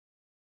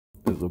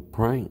It's a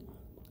prank.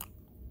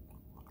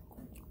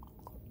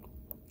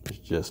 It's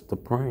just a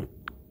prank.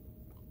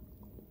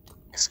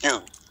 Excuse me.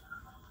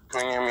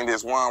 Can you hand me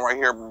this one right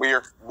here,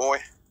 beer, boy?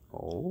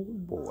 Oh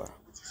boy.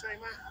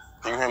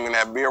 Can you hand me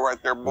that beer right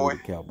there, boy? The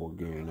cowboy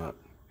gearing up.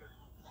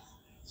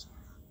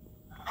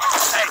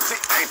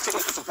 Hey,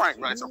 it's a prank,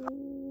 right?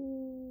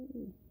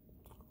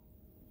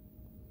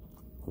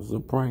 It's a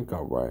prank,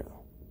 all right.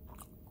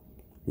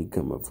 He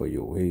coming for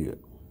your head.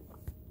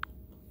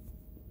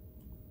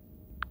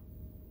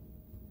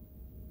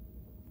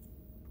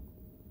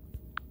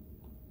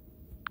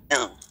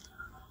 Excuse me.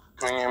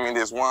 Can you hand me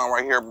this one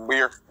right here,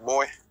 beer,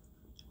 boy?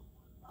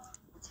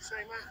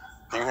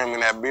 Can you hand me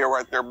that beer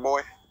right there,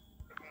 boy?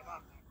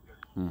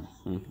 Hey,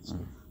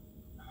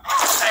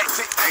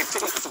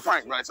 it's a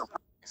prank, right?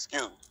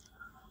 Excuse me.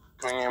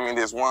 Can you hand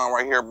me this one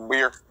right here,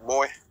 beer,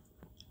 boy?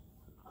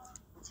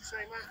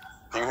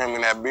 Can you hand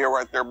me that beer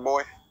right there,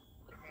 boy?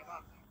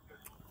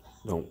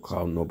 Don't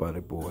call nobody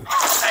boy.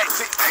 Hey,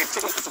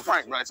 it's a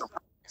prank, right?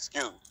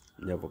 Excuse me.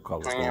 Never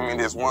call Can a you hand me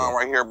grown this man one boy.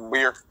 right here,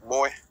 beer,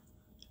 boy?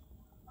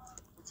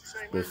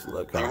 Especially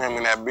like Can you hand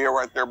me that beer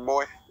right there,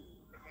 boy?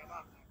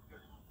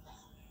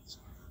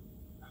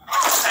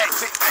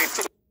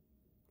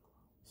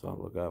 So I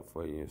look out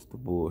for you. It's the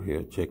bull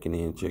here checking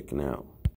in, checking out.